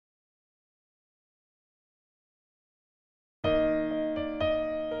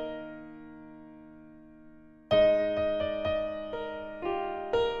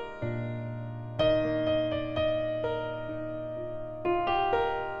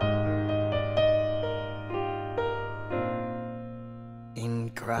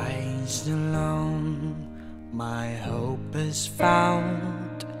Christ alone, my hope is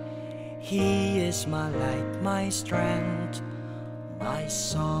found. He is my light, my strength, my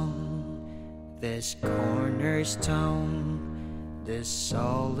song, this cornerstone, this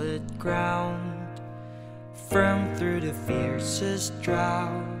solid ground, firm through the fiercest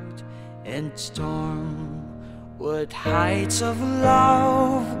drought and storm. What heights of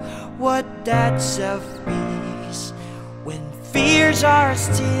love, what depths of peace, when fears are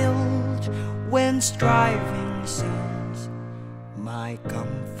stilled, when striving cease. My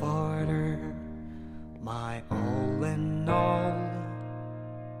comforter, my all in all,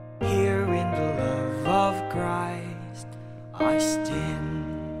 here in the love of Christ I stand.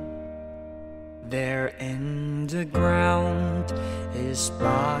 There in the ground His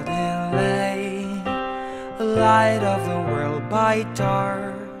body lay, light of the world by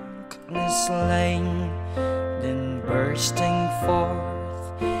darkness slain, then bursting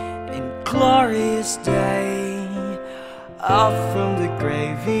forth in glorious day, up from the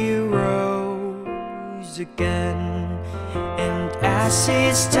grave He rose again. And as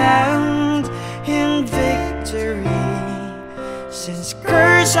He stands in victory, since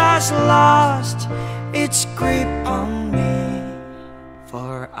curse has lost its grip on me,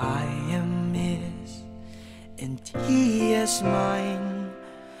 for I am His and He is mine,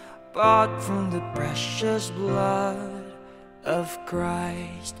 bought from the precious blood of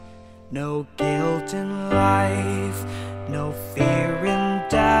Christ. No guilt in life, no fear in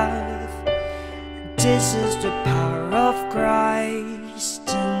death. This is the power of Christ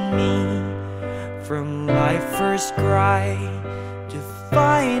in me, from life's first cry to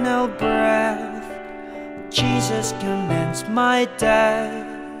final breath. Jesus commands my destiny.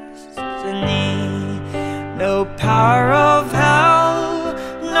 No power of hell,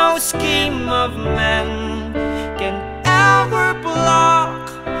 no scheme of man can ever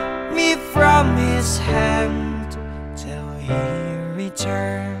block me from His hand, till He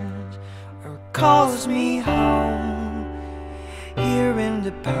returns or calls me home. Here in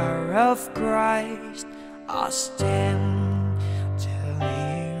the power of Christ I'll stand, till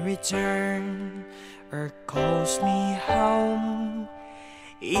He returns or calls me home.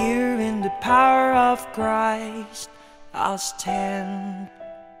 Here in the power of Christ I'll stand.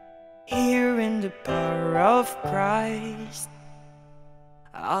 Here in the power of Christ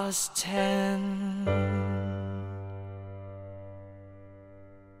I'll stand.